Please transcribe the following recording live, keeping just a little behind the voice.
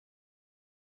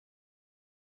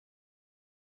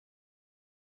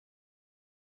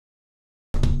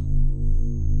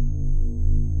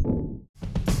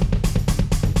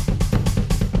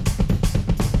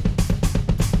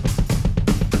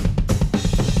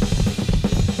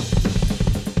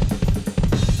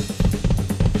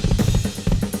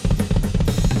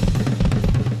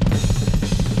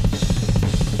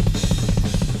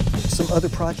other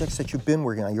projects that you've been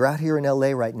working on. You're out here in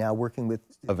LA right now working with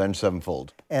Avenged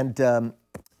Sevenfold. And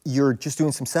you're just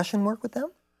doing some session work with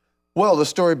them? Well, the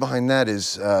story behind that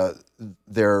is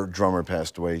their drummer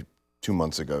passed away 2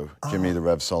 months ago, Jimmy the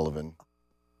Rev Sullivan.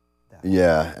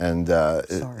 Yeah, and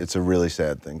it's a really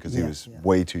sad thing because he was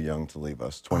way too young to leave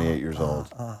us, 28 years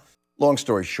old. Long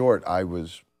story short, I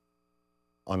was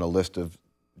on a list of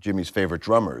Jimmy's favorite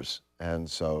drummers, and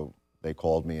so they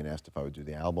called me and asked if I would do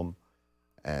the album.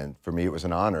 And for me, it was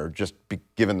an honor, just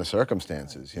given the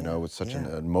circumstances, you know, it's such an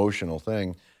emotional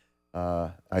thing.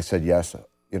 I said yes,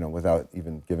 you know, without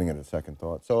even giving it a second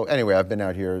thought. So anyway, I've been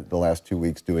out here the last 2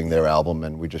 weeks doing their album,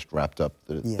 and we just wrapped up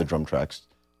the drum tracks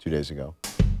 2 days ago.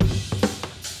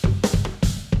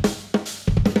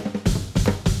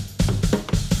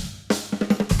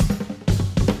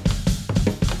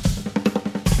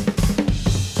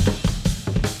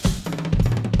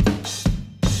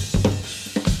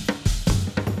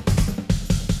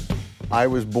 I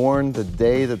was born the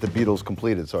day that the Beatles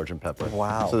completed Sgt. Pepper.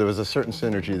 Wow. So there was a certain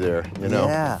synergy there, you know?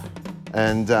 Yeah.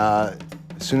 And as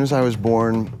soon as I was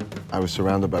born, I was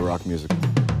surrounded by rock music.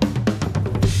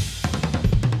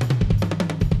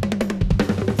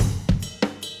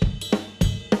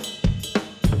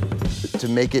 To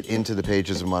make it into the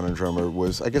pages of Modern Drummer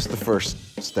was, I guess, the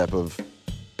first step of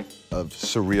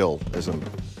surrealism.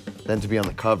 Then to be on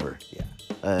the cover. Yeah.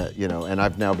 You know, and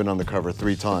I've now been on the cover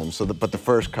 3 times. So, but the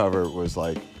first cover was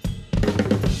like.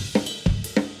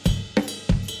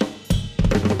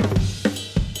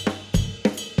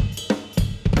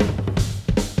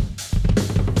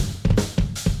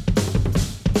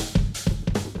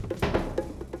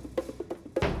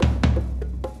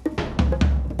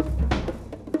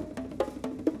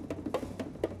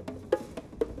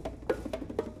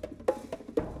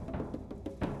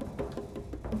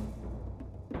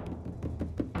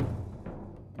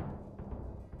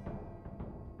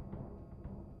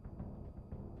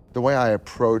 The way I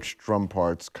approached drum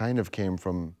parts kind of came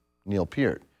from Neil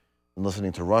Peart and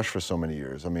listening to Rush for so many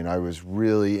years. I mean, I was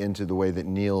really into the way that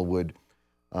Neil would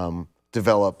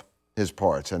develop his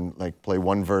parts and like play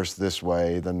one verse this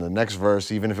way, then the next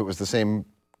verse, even if it was the same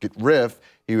riff,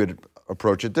 he would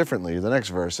approach it differently, the next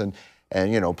verse, and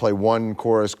you know, play one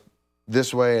chorus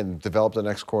this way and develop the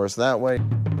next chorus that way.